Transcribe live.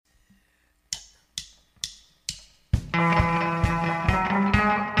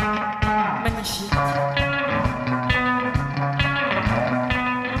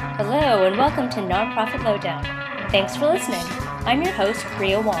Nonprofit Lowdown. Thanks for listening. I'm your host,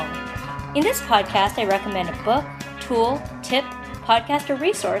 Ria Wong. In this podcast, I recommend a book, tool, tip, podcast, or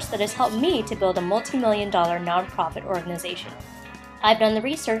resource that has helped me to build a multi-million-dollar nonprofit organization. I've done the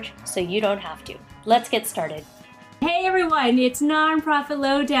research, so you don't have to. Let's get started. Hey everyone, it's Nonprofit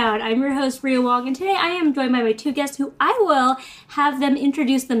Lowdown. I'm your host, Ria Wong, and today I am joined by my two guests who I will have them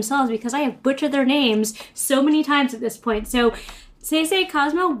introduce themselves because I have butchered their names so many times at this point. So, Say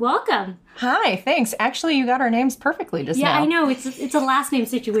Cosmo, welcome. Hi, thanks. Actually, you got our names perfectly just now. Yeah, I know. It's a last name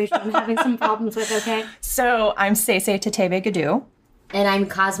situation I'm having some problems with, okay? So, I'm Seisei Tatebe Gadu. And I'm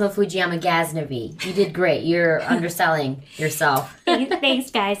Cosmo Fujiyama Ghaznavi. You did great. You're underselling yourself. Thanks,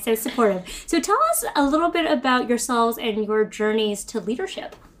 guys. So supportive. So tell us a little bit about yourselves and your journeys to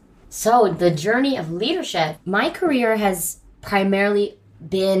leadership. So the journey of leadership, my career has primarily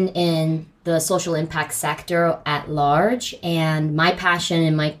been in the social impact sector at large. And my passion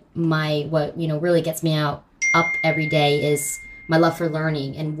and my what really gets me up every day is my love for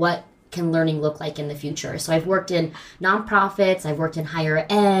learning and what can learning look like in the future. So I've worked in nonprofits, I've worked in higher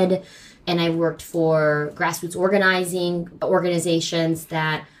ed, and I worked for grassroots organizations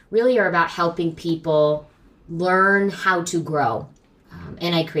that really are about helping people learn how to grow.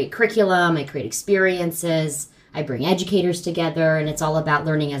 And I create curriculum, I create experiences, I bring educators together, and it's all about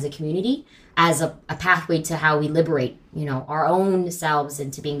learning as a community, as a pathway to how we liberate, our own selves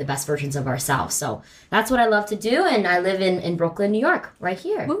into being the best versions of ourselves. So that's what I love to do, and I live in Brooklyn, New York, right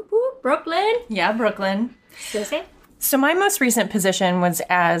here. Whoop, whoop, Brooklyn. Yeah, Brooklyn. Susie? So my most recent position was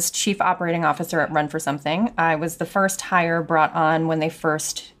as Chief Operating Officer at Run for Something. I was the first hire brought on when they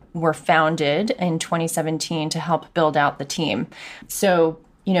first were founded in 2017 to help build out the team. So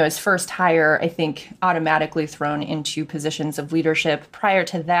as first hire, I think automatically thrown into positions of leadership. Prior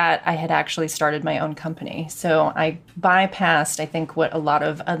to that, I had actually started my own company. So I bypassed, I think, what a lot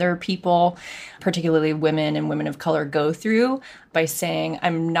of other people, particularly women and women of color, go through by saying,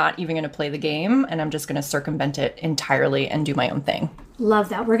 I'm not even going to play the game and I'm just going to circumvent it entirely and do my own thing. Love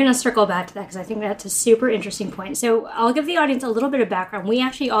that. We're going to circle back to that because I think that's a super interesting point. So I'll give the audience a little bit of background. We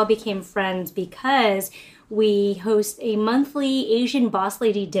actually all became friends because we host a monthly Asian Boss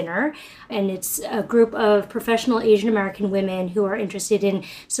Lady dinner, and it's a group of professional Asian American women who are interested in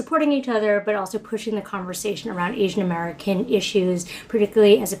supporting each other, but also pushing the conversation around Asian American issues,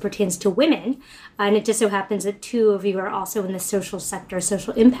 particularly as it pertains to women. And it just so happens that two of you are also in the social sector,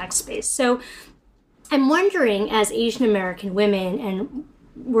 social impact space. So I'm wondering, as Asian American women and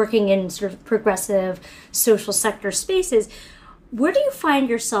working in sort of progressive social sector spaces, where do you find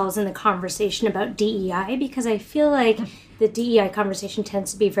yourselves in the conversation about DEI? Because I feel like the DEI conversation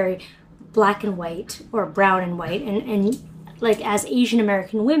tends to be very black and white or brown and white. And like as Asian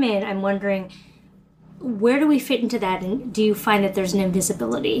American women, I'm wondering, where do we fit into that? And do you find that there's an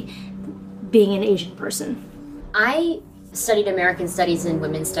invisibility being an Asian person? I studied American Studies and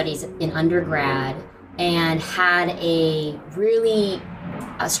Women's Studies in undergrad and had a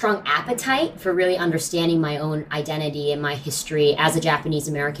strong appetite for really understanding my own identity and my history as a Japanese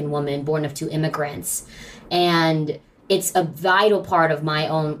American woman born of two immigrants. And it's a vital part of my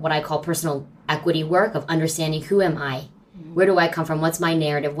own, what I call personal equity work, of understanding who am I? Where do I come from? What's my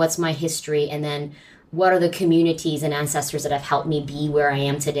narrative? What's my history? And then what are the communities and ancestors that have helped me be where I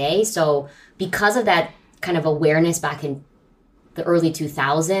am today? So because of that kind of awareness back in the early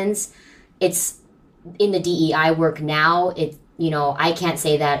 2000s, it's in the DEI work now, I can't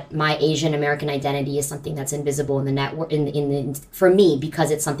say that my Asian American identity is something that's invisible in the network for me, because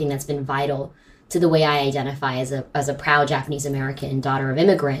it's something that's been vital to the way I identify as a proud Japanese American daughter of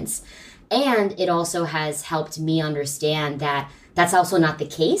immigrants. And it also has helped me understand that that's also not the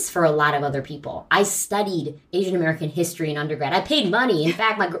case for a lot of other people. I studied Asian American history in undergrad. I paid money. In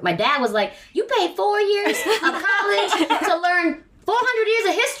fact, my dad was like, "You paid 4 years of college to learn 400 years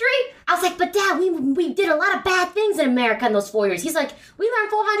of history?" I was like, "But Dad, we did a lot of bad things in America in those 4 years." He's like, "We learned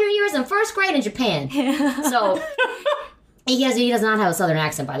 400 years in first grade in Japan." So he does not have a Southern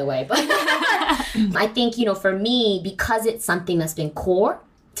accent, by the way. But I think, for me, because it's something that's been core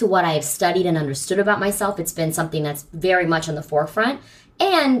to what I have studied and understood about myself, it's been something that's very much on the forefront.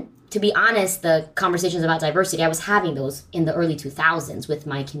 And to be honest, the conversations about diversity, I was having those in the early 2000s with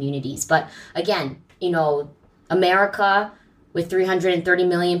my communities. But again, America, with 330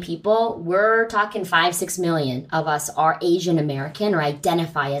 million people, we're talking 5-6 million of us are Asian American or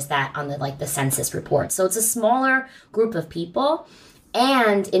identify as that on the census report. So it's a smaller group of people.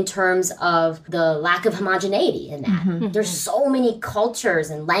 And in terms of the lack of homogeneity in that, there's so many cultures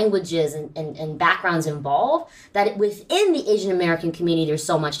and languages and backgrounds involved that within the Asian American community, there's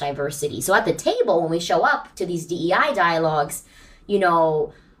so much diversity. So at the table, when we show up to these DEI dialogues,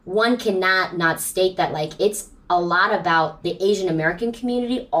 one cannot not state that, like, it's a lot about the Asian American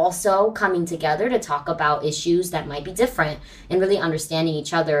community also coming together to talk about issues that might be different and really understanding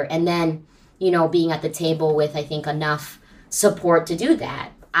each other. And then, being at the table with, I think, enough support to do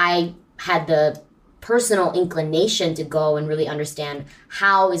that. I had the personal inclination to go and really understand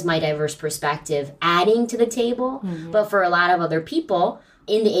how is my diverse perspective adding to the table. Mm-hmm. But for a lot of other people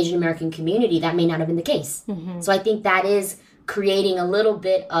in the Asian American community, that may not have been the case. Mm-hmm. So I think that is creating a little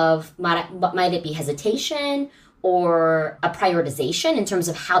bit of, might it be hesitation or a prioritization in terms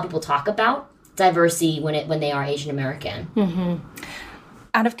of how people talk about diversity when they are Asian American. Mm-hmm.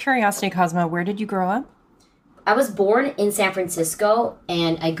 Out of curiosity, Cosmo, where did you grow up? I was born in San Francisco,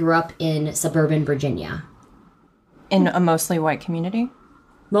 and I grew up in suburban Virginia. In a mostly white community?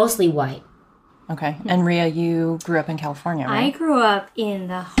 Mostly white. Okay. And Ria, you grew up in California, right? I grew up in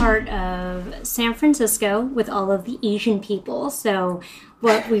the heart of San Francisco with all of the Asian people. So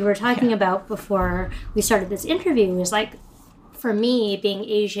what we were talking about before we started this interview was, like, for me, being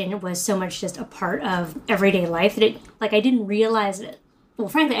Asian was so much just a part of everyday life that I didn't realize it. Well,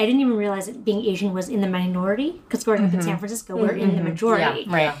 frankly, I didn't even realize that being Asian was in the minority, because growing up in San Francisco, we're in the majority.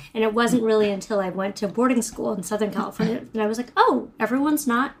 Yeah, right. And it wasn't really until I went to boarding school in Southern California that I was like, oh, everyone's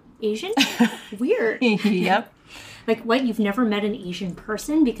not Asian? Weird. Yep. Like, what? You've never met an Asian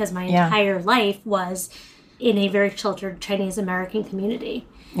person? Because my entire life was in a very sheltered Chinese American community.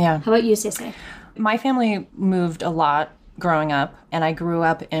 Yeah. How about you, Sisay? My family moved a lot growing up, and I grew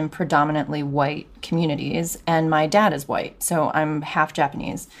up in predominantly white communities, and my dad is white, so I'm half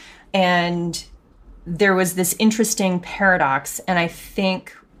Japanese. And there was this interesting paradox, and I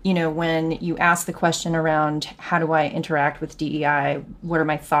think, when you ask the question around how do I interact with DEI, what are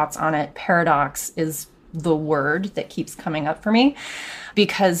my thoughts on it, paradox is the word that keeps coming up for me,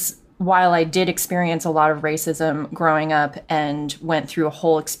 because while I did experience a lot of racism growing up and went through a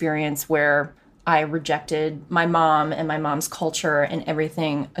whole experience where I rejected my mom and my mom's culture and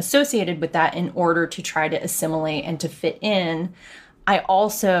everything associated with that in order to try to assimilate and to fit in, I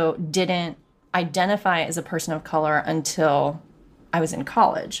also didn't identify as a person of color until I was in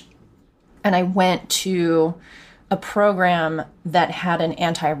college. And I went to a program that had an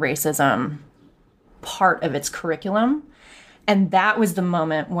anti-racism part of its curriculum. And that was the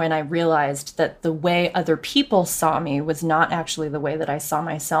moment when I realized that the way other people saw me was not actually the way that I saw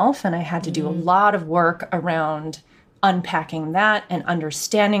myself. And I had to do a lot of work around unpacking that and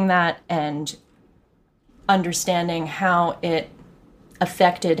understanding how it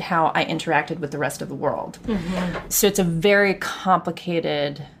affected how I interacted with the rest of the world. Mm-hmm. So it's a very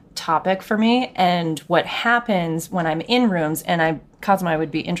complicated topic for me. And what happens when I'm in rooms, and Cosmo, I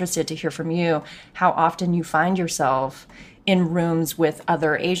would be interested to hear from you how often you find yourself in rooms with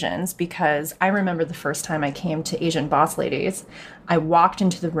other Asians, because I remember the first time I came to Asian Boss Ladies, I walked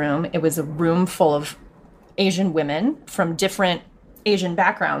into the room. It was a room full of Asian women from different Asian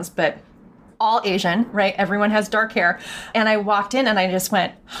backgrounds, but all Asian, right? Everyone has dark hair. And I walked in and I just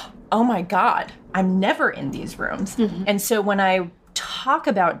went, oh my God, I'm never in these rooms. Mm-hmm. And so when I talk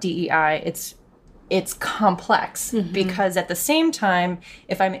about DEI, it's complex, because at the same time,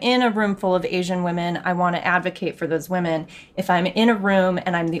 if I'm in a room full of Asian women, I want to advocate for those women. If I'm in a room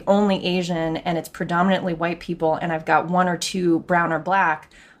and I'm the only Asian and it's predominantly white people and I've got one or two brown or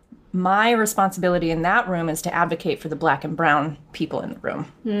black, my responsibility in that room is to advocate for the black and brown people in the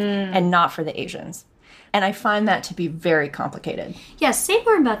room and not for the Asians. And I find that to be very complicated. Yeah, say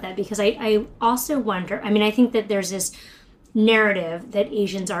more about that, because I also wonder, I think that there's this narrative that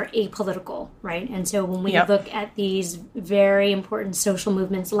Asians are apolitical, right? And so when we look at these very important social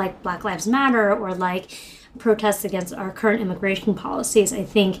movements like Black Lives Matter or like protests against our current immigration policies, I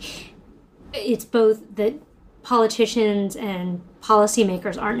think it's both that politicians and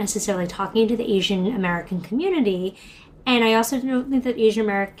policymakers aren't necessarily talking to the Asian American community, and I also don't think that Asian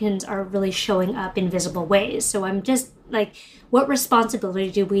Americans are really showing up in visible ways. So I'm just like, what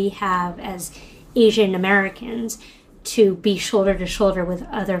responsibility do we have as Asian Americans to be shoulder to shoulder with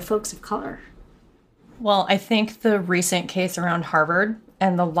other folks of color? Well, I think the recent case around Harvard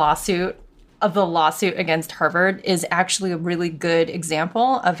and the lawsuit against Harvard is actually a really good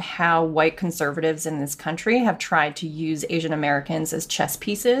example of how white conservatives in this country have tried to use Asian Americans as chess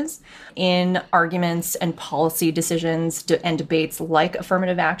pieces in arguments and policy decisions and debates like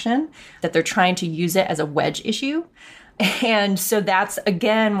affirmative action, that they're trying to use it as a wedge issue. And so that's,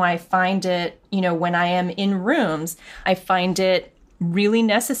 again, why I find it, when I am in rooms, I find it really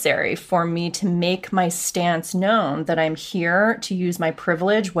necessary for me to make my stance known that I'm here to use my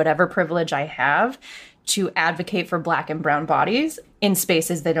privilege, whatever privilege I have, to advocate for Black and brown bodies in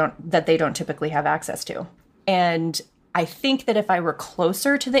spaces that they don't typically have access to. And I think that if I were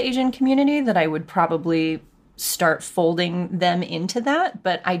closer to the Asian community, that I would probably start folding them into that.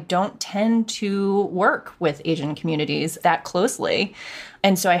 But I don't tend to work with Asian communities that closely.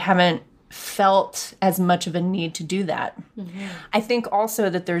 And so I haven't felt as much of a need to do that. Mm-hmm. I think also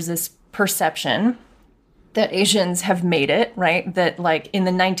that there's this perception that Asians have made it, right? That like in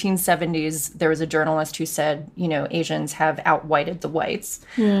the 1970s, there was a journalist who said, Asians have outwhited the whites,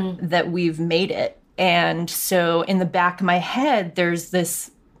 that we've made it. And so in the back of my head, there's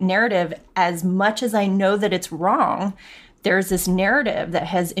this narrative, as much as I know that it's wrong, there's this narrative that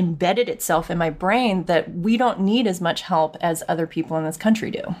has embedded itself in my brain that we don't need as much help as other people in this country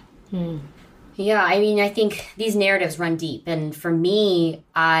do. Yeah, I mean, I think these narratives run deep. And for me,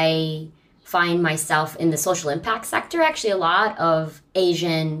 I find myself in the social impact sector, actually a lot of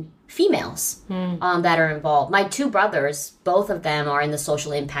Asian females that are involved. My two brothers, both of them are in the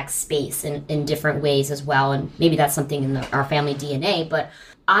social impact space in different ways as well. And maybe that's something in our family DNA. But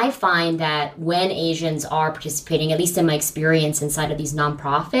I find that when Asians are participating, at least in my experience inside of these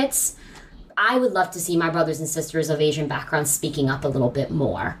nonprofits, I would love to see my brothers and sisters of Asian backgrounds speaking up a little bit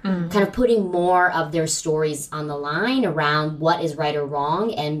more, kind of putting more of their stories on the line around what is right or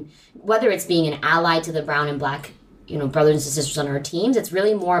wrong, and whether it's being an ally to the brown and black, brothers and sisters on our teams, it's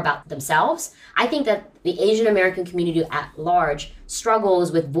really more about themselves. I think that the Asian American community at large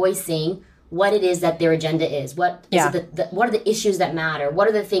struggles with voicing what it is that their agenda is. What are the issues that matter? What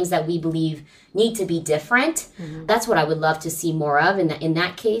are the things that we believe need to be different? That's what I would love to see more of in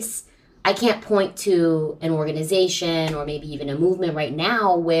that case. I can't point to an organization or maybe even a movement right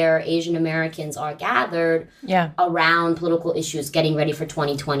now where Asian Americans are gathered around political issues, getting ready for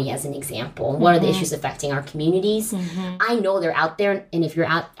 2020 as an example. What are the issues affecting our communities? I know they're out there, and if you're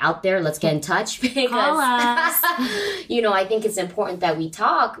out there, let's get in touch because call us. I think it's important that we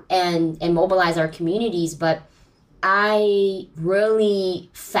talk and mobilize our communities. But I really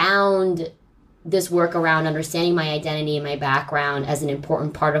found this work around understanding my identity and my background as an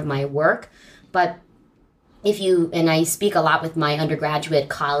important part of my work. But and I speak a lot with my undergraduate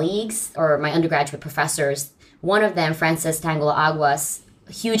colleagues or my undergraduate professors. One of them, Frances Tangola Aguas,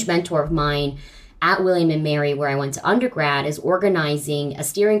 a huge mentor of mine at William & Mary, where I went to undergrad, is organizing a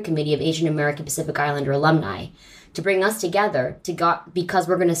steering committee of Asian American Pacific Islander alumni to bring us together because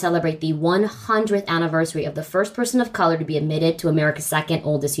we're going to celebrate the 100th anniversary of the first person of color to be admitted to America's second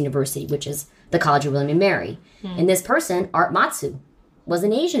oldest university, which is the College of William & Mary. And this person, Art Matsu, was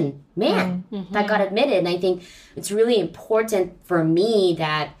an Asian man that got admitted. And I think it's really important for me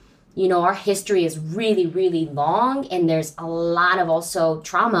that, our history is really, really long, and there's a lot of also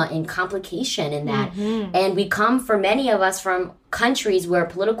trauma and complication in that. And we come, for many of us, from countries where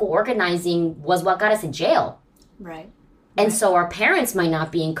political organizing was what got us in jail. Right. And so our parents might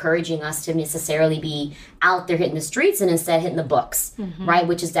not be encouraging us to necessarily be out there hitting the streets and instead hitting the books, right?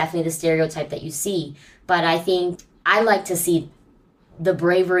 Which is definitely the stereotype that you see. But I think I like to see the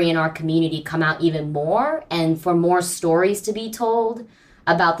bravery in our community come out even more, and for more stories to be told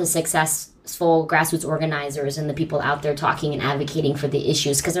about the successful grassroots organizers and the people out there talking and advocating for the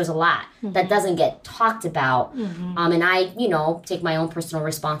issues, because there's a lot that doesn't get talked about. And I, take my own personal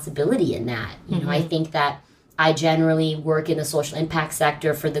responsibility in that. I think that I generally work in the social impact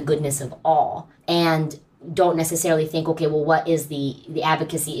sector for the goodness of all, and don't necessarily think, okay, well, what is the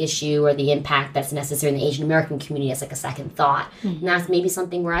advocacy issue or the impact that's necessary in the Asian American community as like a second thought. And that's maybe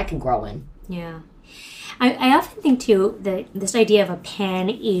something where I can grow in. Yeah. I often think, too, that this idea of a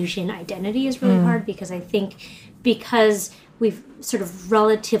pan-Asian identity is really hard, because I think because we've sort of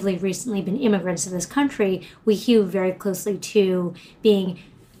relatively recently been immigrants to this country, we hew very closely to being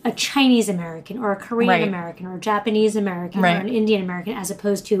a Chinese American or a Korean American or a Japanese American or an Indian American, as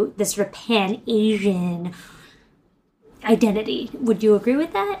opposed to this sort of pan-Asian identity. Would you agree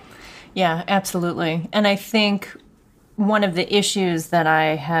with that? Yeah, absolutely. And I think one of the issues that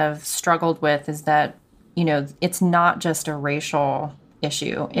I have struggled with is that, it's not just a racial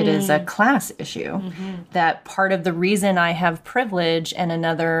issue. It is a class issue. That part of the reason I have privilege and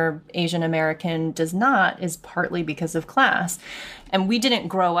another Asian American does not is partly because of class. And we didn't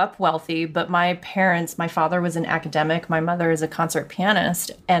grow up wealthy, but my father was an academic, my mother is a concert pianist,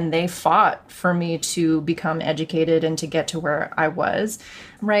 and they fought for me to become educated and to get to where I was,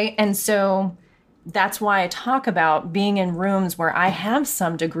 right? And so that's why I talk about being in rooms where I have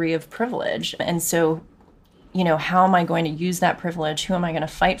some degree of privilege. And so, how am I going to use that privilege? Who am I going to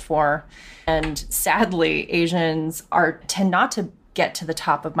fight for? And sadly, Asians tend not to get to the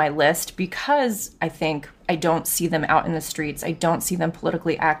top of my list because I think I don't see them out in the streets. I don't see them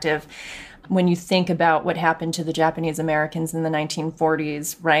politically active. When you think about what happened to the Japanese Americans in the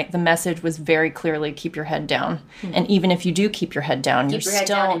 1940s, right? The message was very clearly keep your head down. Mm-hmm. And even if you do keep your head down, you're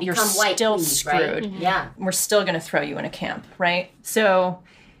still screwed. Right? Yeah. We're still going to throw you in a camp, right? So,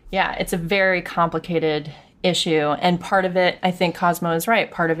 yeah, it's a very complicated issue. And part of it, I think Cosmo is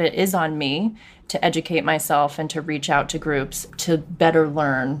right. Part of it is on me to educate myself and to reach out to groups to better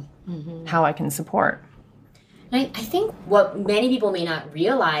learn how I can support. I think what many people may not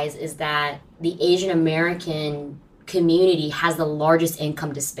realize is that the Asian American community has the largest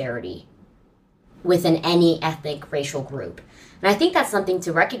income disparity within any ethnic racial group. And I think that's something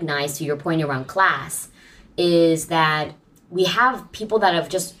to recognize, to your point around class, is that we have people that have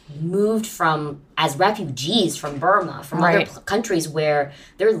just moved as refugees from Burma, from other countries where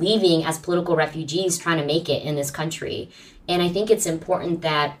they're leaving as political refugees trying to make it in this country. And I think it's important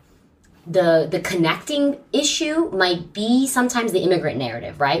that the connecting issue might be sometimes the immigrant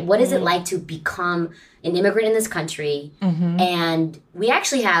narrative, right? What is it like to become an immigrant in this country? And we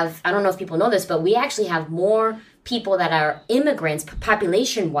actually have, I don't know if people know this, but we actually have more people that are immigrants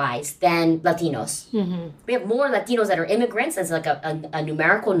population-wise than Latinos. We have more Latinos that are immigrants as like a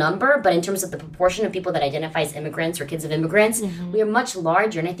numerical number, but in terms of the proportion of people that identify as immigrants or kids of immigrants, we are much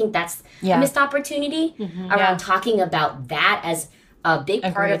larger. And I think that's a missed opportunity around talking about that as a big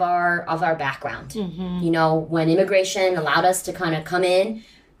part of our background. You know, when immigration allowed us to kind of come in,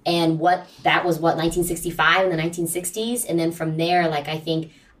 and that was 1965 in the 1960s, and then from there, like, I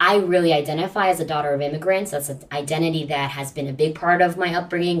think I really identify as a daughter of immigrants. That's an identity that has been a big part of my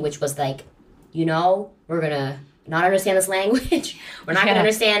upbringing, which was like, you know, we're gonna not understand this language. We're not gonna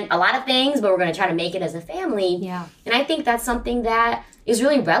understand a lot of things, but we're gonna try to make it as a family. Yeah. And I think that's something that is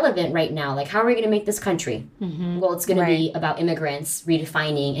really relevant right now. Like, how are we going to make this country? Well, it's going to be about immigrants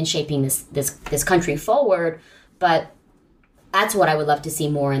redefining and shaping this country forward. But that's what I would love to see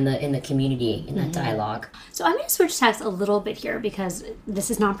more in the community, in that dialogue. So I'm going to switch tacks a little bit here because this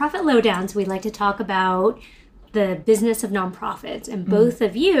is Nonprofit Lowdown. So we'd like to talk about the business of nonprofits. And both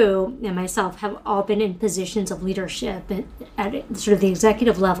of you and myself have all been in positions of leadership at sort of the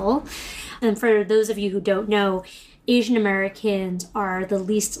executive level. And for those of you who don't know, Asian Americans are the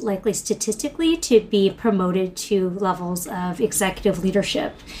least likely statistically to be promoted to levels of executive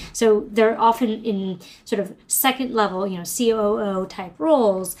leadership. So they're often in sort of second level, COO type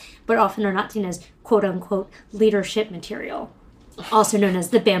roles, but often are not seen as quote unquote leadership material, also known as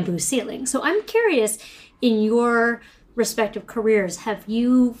the bamboo ceiling. So I'm curious, in your respective careers, have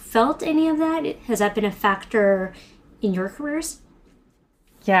you felt any of that? Has that been a factor in your careers?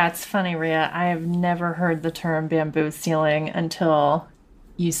 Yeah, it's funny, Ria. I have never heard the term bamboo ceiling until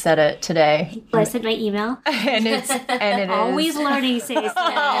you said it today. I sent my email. and it always is. Learning, Stacey.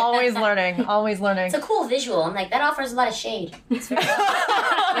 Always learning. Always learning. It's a cool visual. I'm like, that offers a lot of shade. It's very,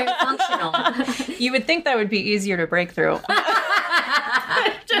 very functional. You would think that would be easier to break through.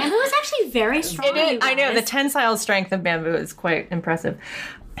 Bamboo is actually very strong. I know. The tensile strength of bamboo is quite impressive.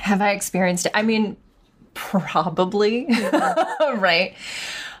 Have I experienced it? I mean, probably. Right.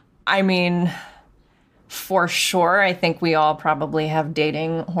 I mean, for sure, I think we all probably have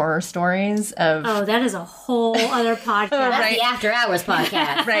dating horror stories of... Oh, that is a whole other podcast. That's the After Hours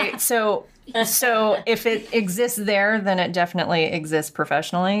podcast. Right. So if it exists there, then it definitely exists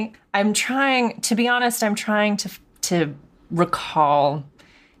professionally. To be honest, I'm trying to recall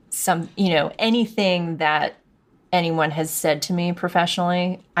some, anything that anyone has said to me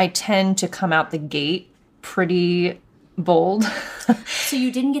professionally. I tend to come out the gate pretty bold. So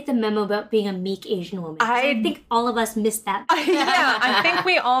you didn't get the memo about being a meek Asian woman? I think all of us missed that. Yeah, I think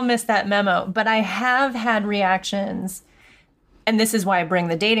we all missed that memo. But I have had reactions, and this is why I bring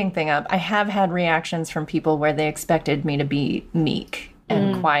the dating thing up. I have had reactions from people where they expected me to be meek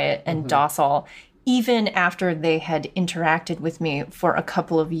and quiet and docile, even after they had interacted with me for a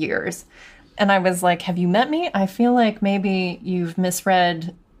couple of years. And I was like, have you met me? I feel like maybe you've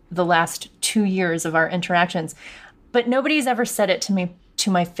misread the last 2 years of our interactions. But nobody's ever said it to me, to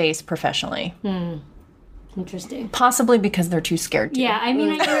my face professionally. Interesting. Possibly because they're too scared to. Yeah, I mean,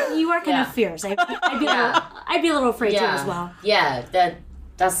 you are kind of fierce. I'd be a little afraid too as well. Yeah,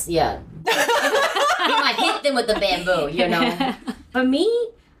 that's you might hit them with the bamboo, For me,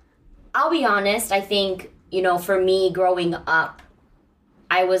 I'll be honest, I think, for me growing up,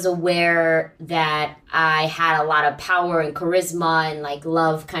 I was aware that I had a lot of power and charisma and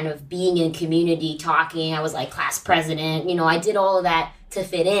love kind of being in community, talking. I was class president. I did all of that to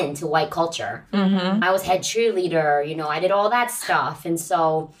fit into white culture. I was head cheerleader, you know, I did all that stuff. And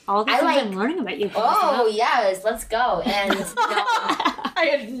so all this I I'm learning about you. Oh, yes, let's go. And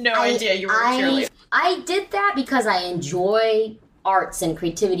I had no idea you were a cheerleader. I did that because I enjoy arts and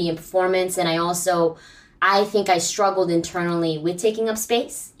creativity and performance, and I think I struggled internally with taking up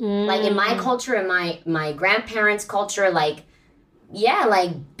space. Like in my culture, in my grandparents' culture, like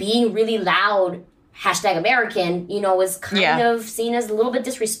being really loud, #American, you know, was kind of seen as a little bit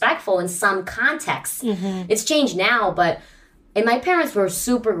disrespectful in some contexts. It's changed now, and my parents were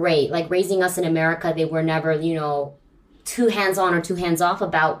super great. Like raising us in America, they were never, you know, too hands-on or too hands-off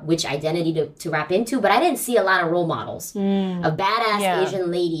about which identity to wrap into. But I didn't see a lot of role models of badass Asian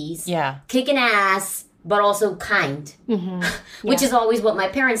ladies kicking ass, but also kind, which is always what my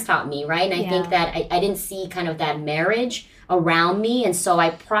parents taught me, right? And I think that I didn't see kind of that marriage around me. And so I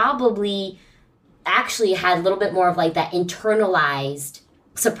probably actually had a little bit more of like that internalized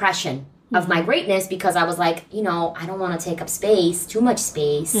suppression of my greatness, because I was like, you know, I don't want to take up space, too much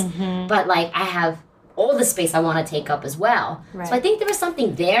space, but like I have all the space I want to take up as well. Right. So I think there was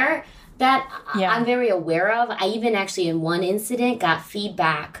something there that I'm very aware of. I even actually in one incident got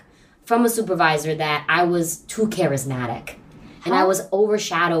feedback from a supervisor that I was too charismatic and I was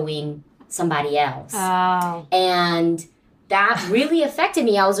overshadowing somebody else. Oh. And that really affected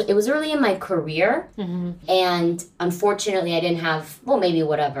me. It was early in my career, and unfortunately I didn't have, well, maybe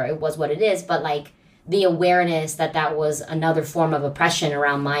whatever, it was what it is, but like the awareness that was another form of oppression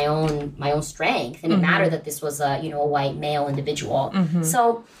around my own strength, and it mattered that this was a white male individual.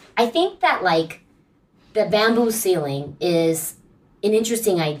 So I think that like the bamboo ceiling is an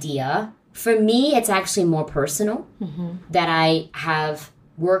interesting idea. For me, it's actually more personal, that I have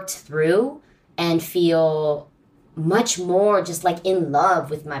worked through and feel much more just like in love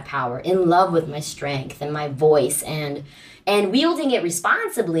with my power, in love with my strength and my voice, and wielding it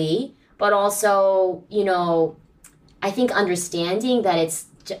responsibly, but also, you know, I think understanding that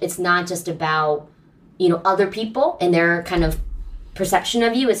it's not just about, you know, other people and their kind of perception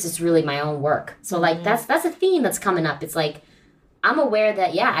of you. It's just really my own work. So like that's a theme that's coming up. It's like I'm aware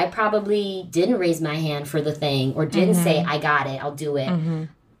that I probably didn't raise my hand for the thing or didn't say I got it, I'll do it.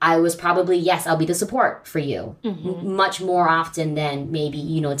 I was probably, yes, I'll be the support for you much more often than maybe,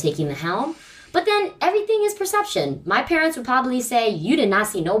 you know, taking the helm. But then everything is perception. My parents would probably say, you did not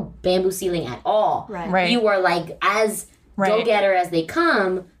see no bamboo ceiling at all. Right. You were like as go-getter as they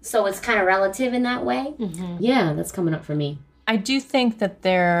come. So it's kind of relative in that way. Yeah, that's coming up for me. I do think that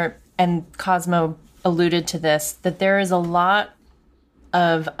and Cosmo alluded to this, that there is a lot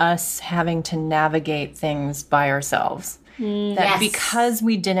of us having to navigate things by ourselves. That because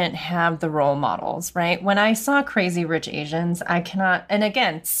we didn't have the role models, right? When I saw Crazy Rich Asians, I cannot, and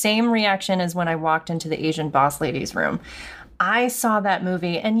again, same reaction as when I walked into the Asian boss ladies room. I saw that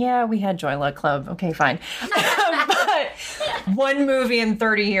movie, and we had Joy Luck Club. Okay, fine. But one movie in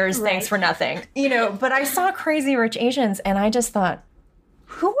 30 years, thanks for nothing. You know, but I saw Crazy Rich Asians, and I just thought,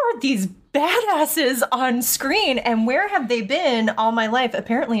 who are these badasses on screen, and where have they been all my life?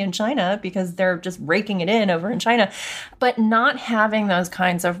 Apparently in China, because they're just raking it in over in China. But not having those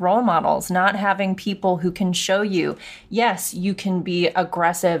kinds of role models, not having people who can show you, yes, you can be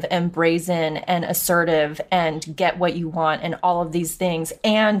aggressive and brazen and assertive and get what you want and all of these things,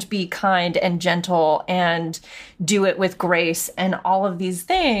 and be kind and gentle and do it with grace and all of these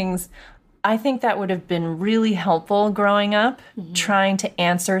things. I think that would have been really helpful growing up, trying to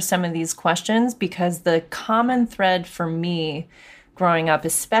answer some of these questions, because the common thread for me growing up,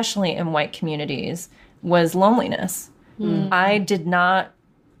 especially in white communities, was loneliness. I did not,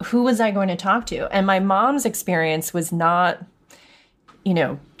 who was I going to talk to? And my mom's experience was not, you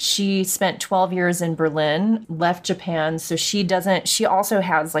know, she spent 12 years in Berlin, left Japan. So she also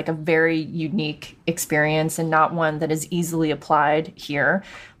has like a very unique experience and not one that is easily applied here.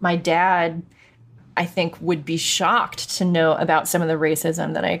 My dad, I think, would be shocked to know about some of the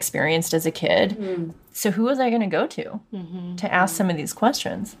racism that I experienced as a kid. So who was I going to go to ask some of these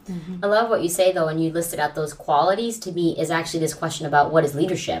questions? I love what you say, though, and you listed out those qualities. To me, is actually this question about what is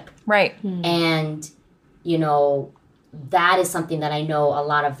leadership. Right. And, you know, that is something that I know a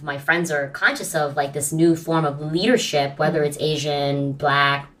lot of my friends are conscious of, like this new form of leadership, whether it's Asian,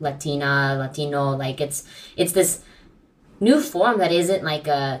 Black, Latina, Latino, like it's this new form that isn't like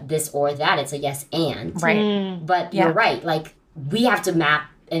a this or that, it's a yes and. Right. But you're right, like we have to map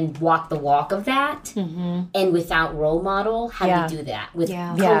and walk the walk of that. And without role model, how do we do that? With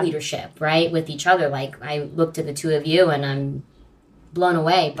co-leadership, right? With each other. Like I look to the two of you and I'm blown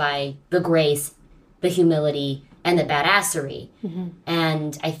away by the grace, the humility, and the badassery.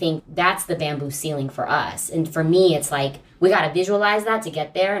 And I think that's the bamboo ceiling for us. And for me, it's like we got to visualize that to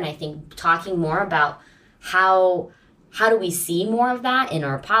get there. And I think talking more about how do we see more of that in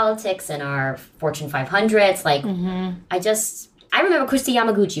our politics and our Fortune 500s? Like, I remember Christy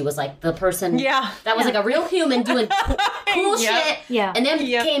Yamaguchi was like the person that was like a real human doing cool shit. Yeah. And then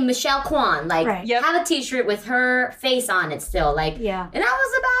became Michelle Kwan. Like, have a t-shirt with her face on it still. Like, and that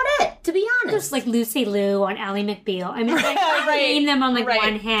was about it, to be honest. Just like Lucy Liu on Ally McBeal. I mean, like, I name them on like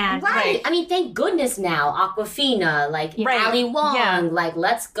one hand. Right. I mean, thank goodness now. Awkwafina, like Ali Wong, like,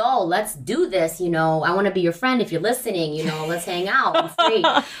 let's go. Let's do this. You know, I want to be your friend if you're listening. You know, let's hang out. I'm free.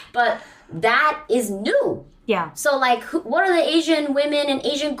 But that is new. Yeah. So, like, what are the Asian women and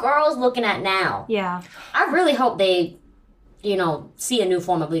Asian girls looking at now? Yeah. I really hope they, you know, see a new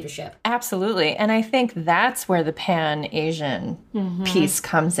form of leadership. Absolutely. And I think that's where the Pan-Asian piece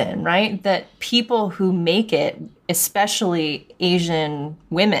comes in, right? That people who make it, especially Asian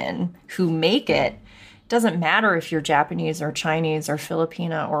women who make it, doesn't matter if you're Japanese or Chinese or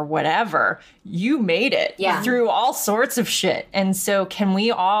Filipina or whatever, you made it through all sorts of shit. And so can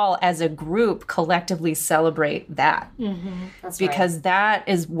we all as a group collectively celebrate that? That's because that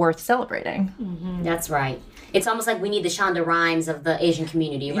is worth celebrating. That's right. It's almost like we need the Shonda Rhimes of the Asian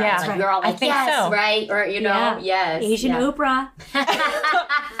community, right? Yeah, like we're all like, yes, right? Or, you know, yes. Asian Oprah.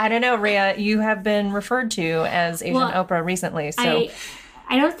 I don't know, Rhea, you have been referred to as Asian Oprah recently, so...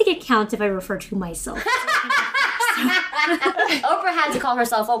 I don't think it counts if I refer to myself. Oprah had to call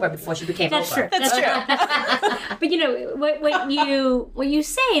herself Oprah before she became Oprah. That's true. But you know what you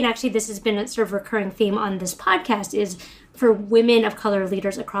say, and actually this has been a sort of recurring theme on this podcast, is for women of color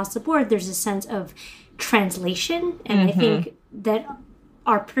leaders across the board, there's a sense of translation, and I think that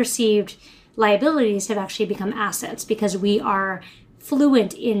our perceived liabilities have actually become assets because we are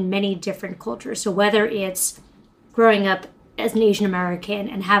fluent in many different cultures. So whether it's growing up as an Asian American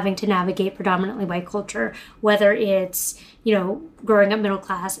and having to navigate predominantly white culture, whether it's, you know, growing up middle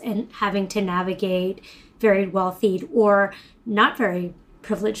class and having to navigate very wealthy or not very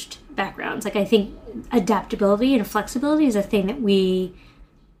privileged backgrounds. Like, I think adaptability and flexibility is a thing that we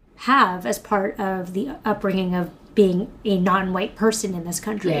have as part of the upbringing of being a non-white person in this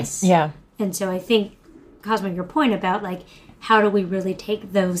country. Yes. Yeah. And so I think, Cosmo, your point about like, how do we really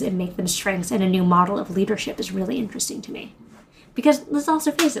take those and make them strengths and a new model of leadership is really interesting to me. Because let's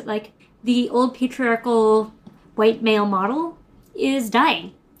also face it, like, the old patriarchal white male model is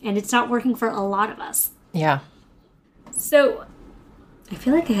dying, and it's not working for a lot of us. Yeah. So I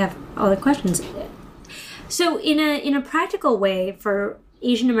feel like I have all the questions. So in a practical way, for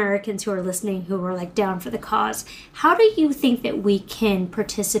Asian Americans who are listening, who are like down for the cause, how do you think that we can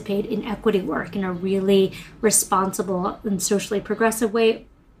participate in equity work in a really responsible and socially progressive way,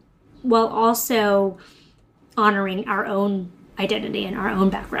 while also honoring our own identity and our own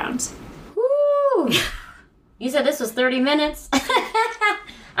backgrounds? Woo! You said this was 30 minutes?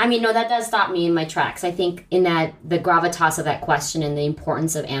 I mean, no, that does stop me in my tracks. I think in that the gravitas of that question and the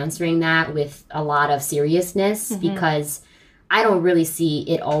importance of answering that with a lot of seriousness, because I don't really see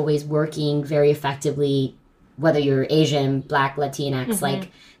it always working very effectively, whether you're Asian, Black, Latinx.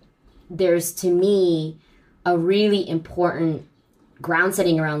 Like, there's, to me, a really important ground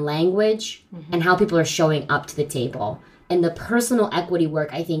setting around language and how people are showing up to the table. And the personal equity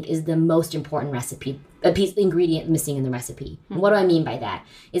work, I think, is the most important ingredient missing in the recipe. And what do I mean by that?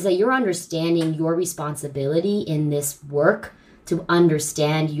 Is that you're understanding your responsibility in this work to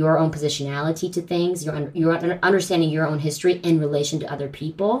understand your own positionality to things, you're understanding your own history in relation to other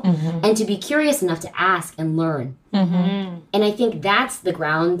people, and to be curious enough to ask and learn. And I think that's the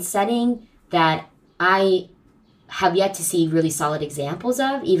ground setting that I have yet to see really solid examples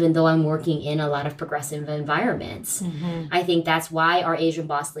of, even though I'm working in a lot of progressive environments. I think that's why our Asian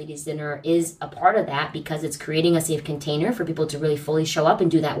Boss Ladies Dinner is a part of that, because it's creating a safe container for people to really fully show up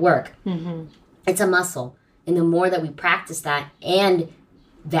and do that work. It's a muscle. And the more that we practice that and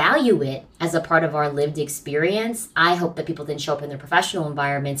value it as a part of our lived experience, I hope that people then show up in their professional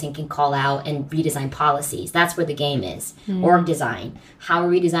environments and can call out and redesign policies. That's where the game is. Org design. How are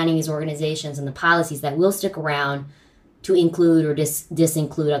we designing these organizations and the policies that will stick around to include or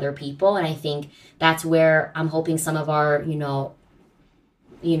disinclude other people? And I think that's where I'm hoping some of our, you know,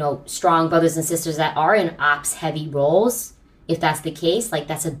 strong brothers and sisters that are in ops heavy roles, if that's the case, like,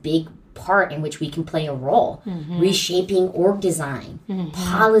 that's a big part in which we can play a role, reshaping org design,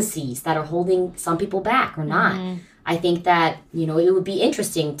 policies that are holding some people back or not. I think that, you know, it would be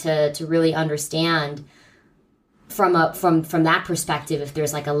interesting to really understand from that perspective if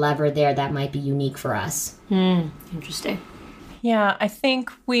there's like a lever there that might be unique for us. Interesting. Yeah, I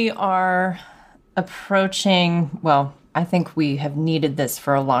think we are approaching, well, I think we have needed this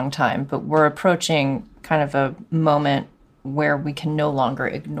for a long time, but we're approaching kind of a moment where we can no longer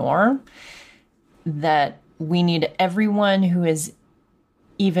ignore that we need everyone who is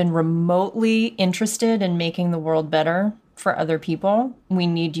even remotely interested in making the world better for other people. We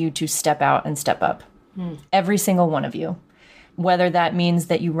need you to step out and step up. Every single one of you. Whether that means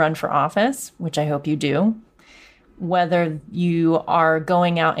that you run for office, which I hope you do, whether you are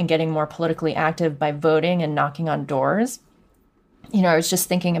going out and getting more politically active by voting and knocking on doors. You know, I was just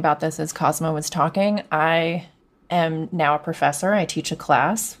thinking about this as Cosmo was talking. I am now a professor. I teach a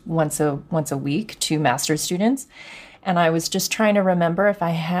class once a week to master's students. And I was just trying to remember if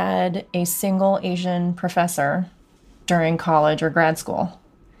I had a single Asian professor during college or grad school.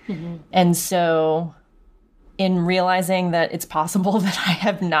 And so in realizing that it's possible that I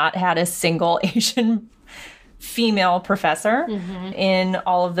have not had a single Asian female professor in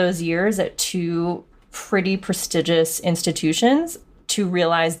all of those years at two pretty prestigious institutions, to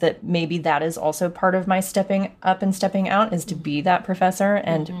realize that maybe that is also part of my stepping up and stepping out, is to be that professor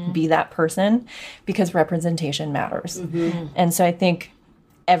and be that person, because representation matters. And so I think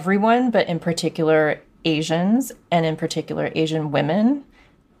everyone, but in particular Asians, and in particular Asian women,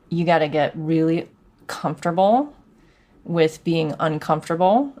 you got to get really comfortable with being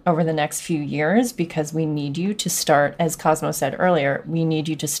uncomfortable over the next few years, because we need you to start, as Cosmo said earlier, we need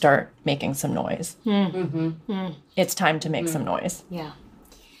you to start making some noise. It's time to make some noise. Yeah.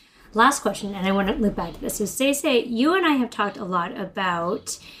 Last question, and I want to loop back to this. So Say, you and I have talked a lot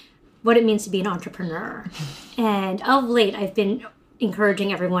about what it means to be an entrepreneur. And of late, I've been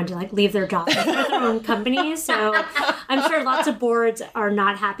encouraging everyone to leave their jobs and start their own companies. So I'm sure lots of boards are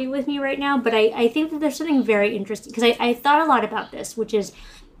not happy with me right now, but I think that there's something very interesting, because I thought a lot about this, which is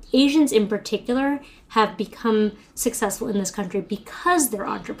Asians in particular have become successful in this country because they're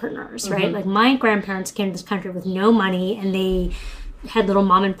entrepreneurs, right? Like my grandparents came to this country with no money, and they had little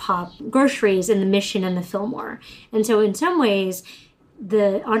mom and pop groceries in the Mission and the Fillmore. And so in some ways,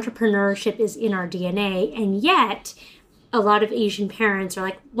 the entrepreneurship is in our DNA, and yet a lot of Asian parents are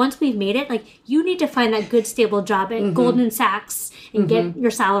like, once we've made it, you need to find that good, stable job at Goldman Sachs and get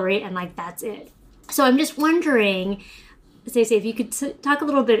your salary, and that's it. So I'm just wondering, Say, if you could talk a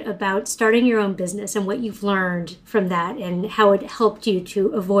little bit about starting your own business and what you've learned from that, and how it helped you to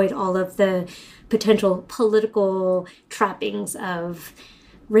avoid all of the potential political trappings of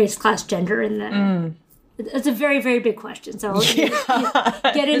race, class, gender, and it's a very, very big question. So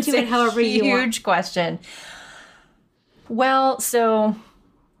I'll get into it however you want. Huge question. Well, so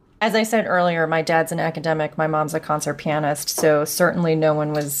as I said earlier, my dad's an academic, my mom's a concert pianist, so certainly no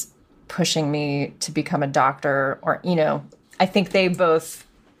one was pushing me to become a doctor, or, I think they both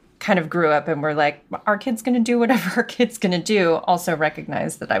kind of grew up and were like, our kid's going to do whatever our kid's going to do. Also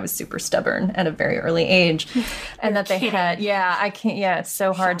recognized that I was super stubborn at a very early age. And that they had, it's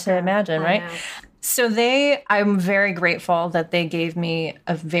so hard to imagine, right? So I'm very grateful that they gave me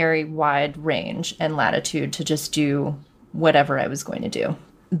a very wide range and latitude to just do whatever I was going to do.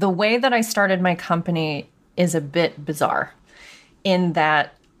 The way that I started my company is a bit bizarre, in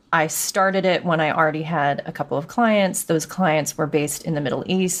that I started it when I already had a couple of clients. Those clients were based in the Middle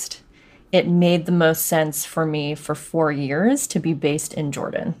East. It made the most sense for me for 4 years to be based in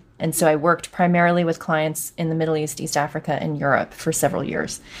Jordan. And so I worked primarily with clients in the Middle East, East Africa, and Europe for several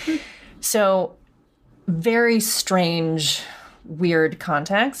years. So very strange, weird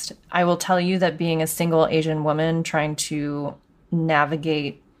context. I will tell you that being a single Asian woman trying to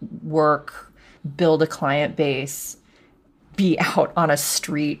navigate work, build a client base, be out on a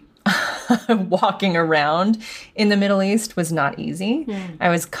street walking around in the Middle East was not easy. I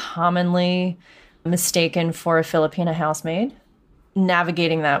was commonly mistaken for a Filipina housemaid.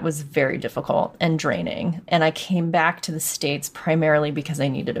 Navigating that was very difficult and draining. And I came back to the States primarily because I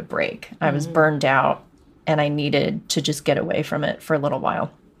needed a break. I was burned out, and I needed to just get away from it for a little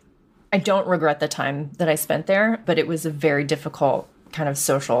while. I don't regret the time that I spent there, but it was a very difficult kind of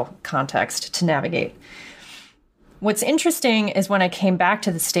social context to navigate. What's interesting is when I came back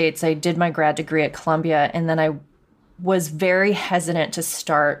to the States, I did my grad degree at Columbia, and then I was very hesitant to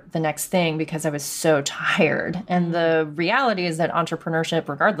start the next thing because I was so tired. And the reality is that entrepreneurship,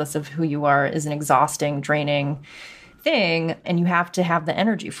 regardless of who you are, is an exhausting, draining thing, and you have to have the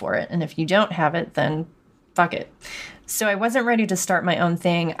energy for it. And if you don't have it, then fuck it. So I wasn't ready to start my own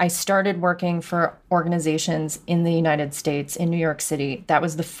thing. I started working for organizations in the United States, in New York City. That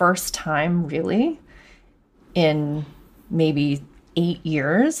was the first time, really, in maybe 8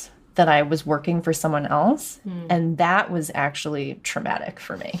 years that I was working for someone else. And that was actually traumatic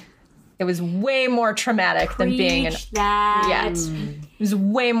for me. It was way more traumatic than being an... that. It was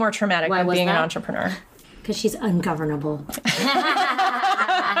way more traumatic than being an entrepreneur. Because she's ungovernable.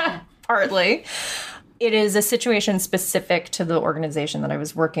 Partly. It is a situation specific to the organization that I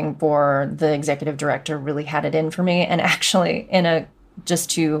was working for. The executive director really had it in for me. And actually,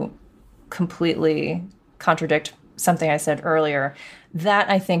 just to completely contradict something I said earlier, that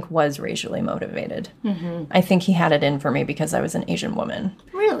I think was racially motivated. Mm-hmm. I think he had it in for me because I was an Asian woman.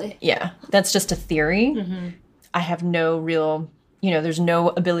 Really? Yeah. That's just a theory. Mm-hmm. I have no real, there's no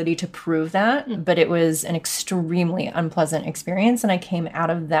ability to prove that, but it was an extremely unpleasant experience. And I came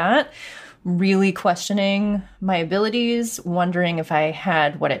out of that really questioning my abilities, wondering if I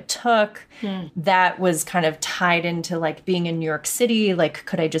had what it took. That was kind of tied into like being in New York City. Like,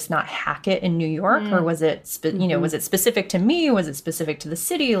 could I just not hack it in New York? Or was it, was it specific to me? Was it specific to the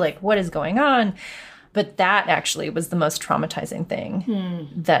city? Like, what is going on? But that actually was the most traumatizing thing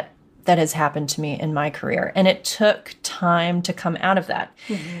that has happened to me in my career. And it took time to come out of that.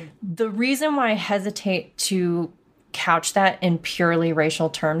 Mm-hmm. The reason why I hesitate to couch that in purely racial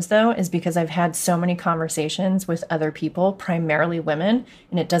terms, though, is because I've had so many conversations with other people, primarily women,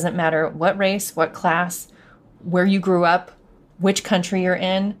 and it doesn't matter what race, what class, where you grew up, which country you're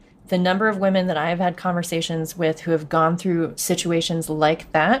in. The number of women that I have had conversations with who have gone through situations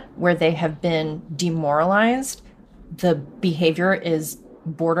like that, where they have been demoralized, the behavior is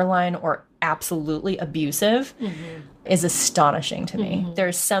borderline or absolutely abusive, is astonishing to me.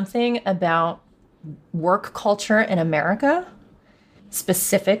 There's something about work culture in America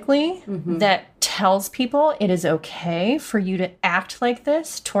specifically that tells people it is okay for you to act like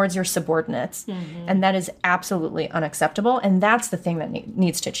this towards your subordinates. And that is absolutely unacceptable. And that's the thing that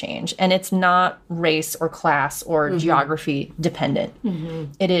needs to change. And it's not race or class or geography dependent.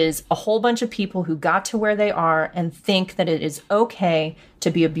 It is a whole bunch of people who got to where they are and think that it is okay to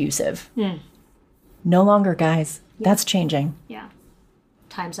be abusive. No longer, guys. That's changing. Yeah.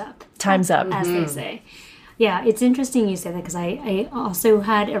 Time's up. Time's up. As they say. Yeah, it's interesting you say that because I also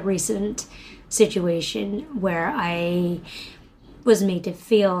had a recent situation where I was made to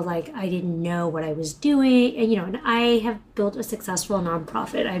feel like I didn't know what I was doing. And, and I have built a successful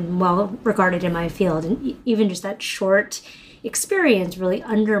nonprofit. I'm well regarded in my field. And even just that short experience really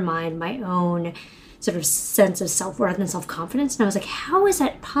undermined my own sort of sense of self-worth and self-confidence. And I was like, how is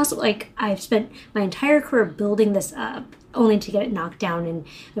that possible? Like, I've spent my entire career building this up only to get it knocked down in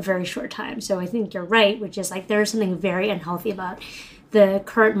a very short time. So I think you're right, which is like there's something very unhealthy about the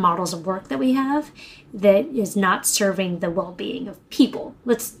current models of work that we have that is not serving the well-being of people.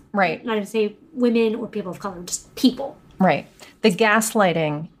 Let's not even say women or people of color, just people. Right. The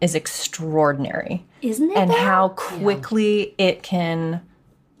gaslighting is extraordinary. Isn't it? And how quickly it can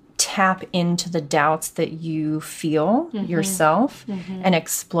tap into the doubts that you feel yourself and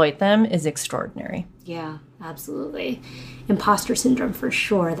exploit them is extraordinary. Yeah, absolutely. Imposter syndrome for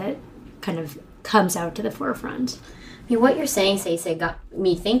sure that kind of comes out to the forefront. I mean, what you're saying, Stacey, got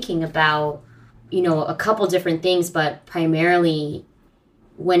me thinking about, a couple different things, but primarily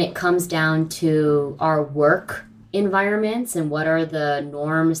when it comes down to our work environments and what are the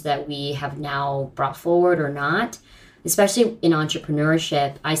norms that we have now brought forward or not. Especially in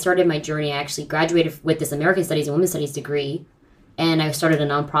entrepreneurship, I started my journey. I actually graduated with this American Studies and Women's Studies degree, and I started a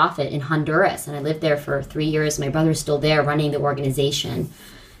nonprofit in Honduras, and I lived there for 3 years. My brother's still there running the organization,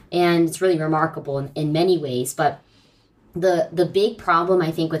 and it's really remarkable in many ways. But the big problem,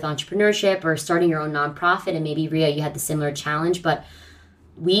 I think, with entrepreneurship or starting your own nonprofit, and maybe, Ria, you had the similar challenge, but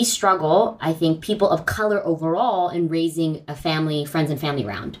we struggle, I think, people of color overall, in raising a family, friends and family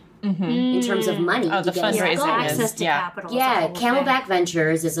round. In terms of money. Oh, the fundraising. Access to capital. Yeah, Camelback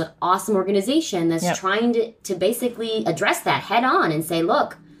Ventures is an awesome organization that's trying to basically address that head on and say,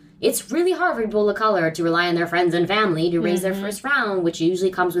 look, it's really hard for people of color to rely on their friends and family to raise their first round, which usually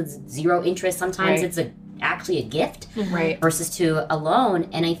comes with zero interest. Sometimes it's actually a gift versus to a loan.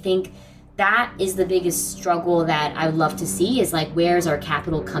 And I think that is the biggest struggle that I would love to see is like, where's our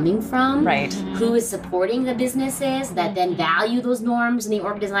capital coming from? Right. Who is supporting the businesses that then value those norms and the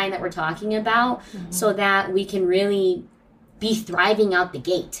org design that we're talking about so that we can really be thriving out the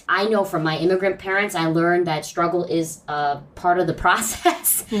gate. I know from my immigrant parents, I learned that struggle is part of the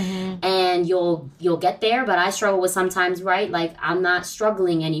process and you'll get there, but I struggle with sometimes, right? Like I'm not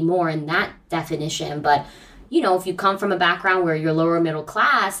struggling anymore in that definition, but if you come from a background where you're lower middle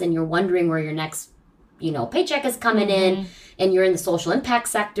class and you're wondering where your next, paycheck is coming in and you're in the social impact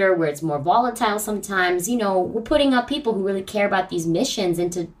sector where it's more volatile sometimes, we're putting up people who really care about these missions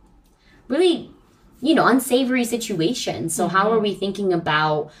into really, unsavory situations. So how are we thinking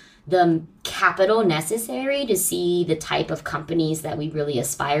about the capital necessary to see the type of companies that we really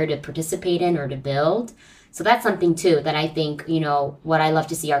aspire to participate in or to build. So that's something too that I think, what I love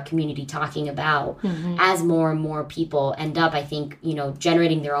to see our community talking about as more and more people end up, I think,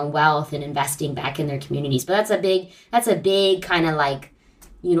 generating their own wealth and investing back in their communities. But that's a big kind of like,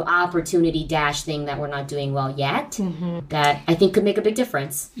 opportunity dash thing that we're not doing well yet that I think could make a big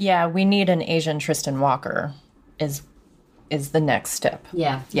difference. Yeah, we need an Asian Tristan Walker is the next step.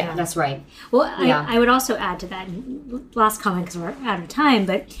 Yeah, that's right. Well, I would also add to that, last comment because we're out of time,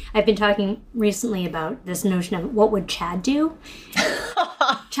 but I've been talking recently about this notion of what would Chad do?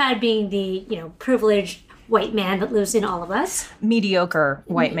 Chad being the, privileged white man that lives in all of us. Mediocre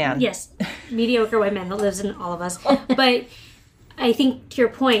white man. Yes, mediocre white man that lives in all of us. But I think to your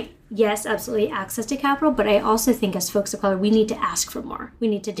point, yes, absolutely access to capital, but I also think as folks of color, we need to ask for more. We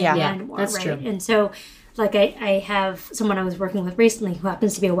need to demand more, that's right? true. And so like I have someone I was working with recently who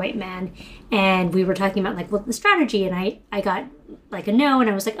happens to be a white man, and we were talking about like, well, the strategy, and I got like a no, and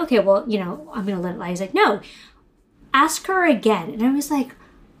I was like, okay, well, I'm going to let it lie. He's like, no, ask her again. And I was like,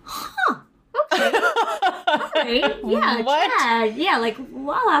 huh, okay. All right. Yeah, What? Chad. Yeah, like,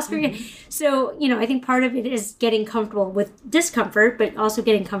 well, I'll ask her again. So, I think part of it is getting comfortable with discomfort, but also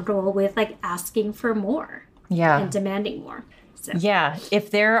getting comfortable with like asking for more and demanding more. So. Yeah, if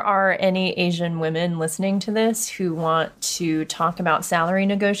there are any Asian women listening to this who want to talk about salary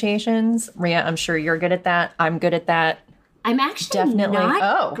negotiations, Ria, I'm sure you're good at that. I'm good at that. I'm actually Definitely.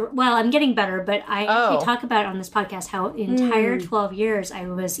 not. Well, I'm getting better, but I actually talk about on this podcast how the entire 12 years I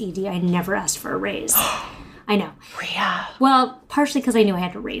was ED, I never asked for a raise. I know. Ria. Well, partially because I knew I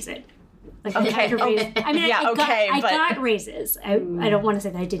had to raise it. Like, I had to raise. I mean, Yeah, I got raises. I don't want to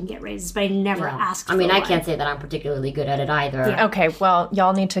say that I didn't get raises, but I never asked for I one. can't say that I'm particularly good at it either. Yeah. Okay, well,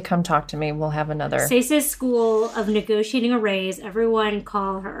 y'all need to come talk to me. We'll have another. Stacey's School of Negotiating a Raise. Everyone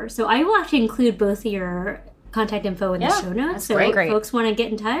call her. So I will actually include both of your contact info in the show notes. So if folks want to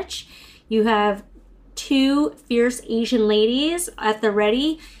get in touch, you have 2 fierce Asian ladies at the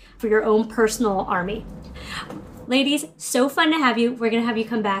ready for your own personal army. Ladies, so fun to have you. We're going to have you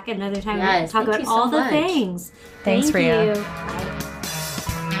come back another time and talk about all the things. Thanks, Ria. Thank you.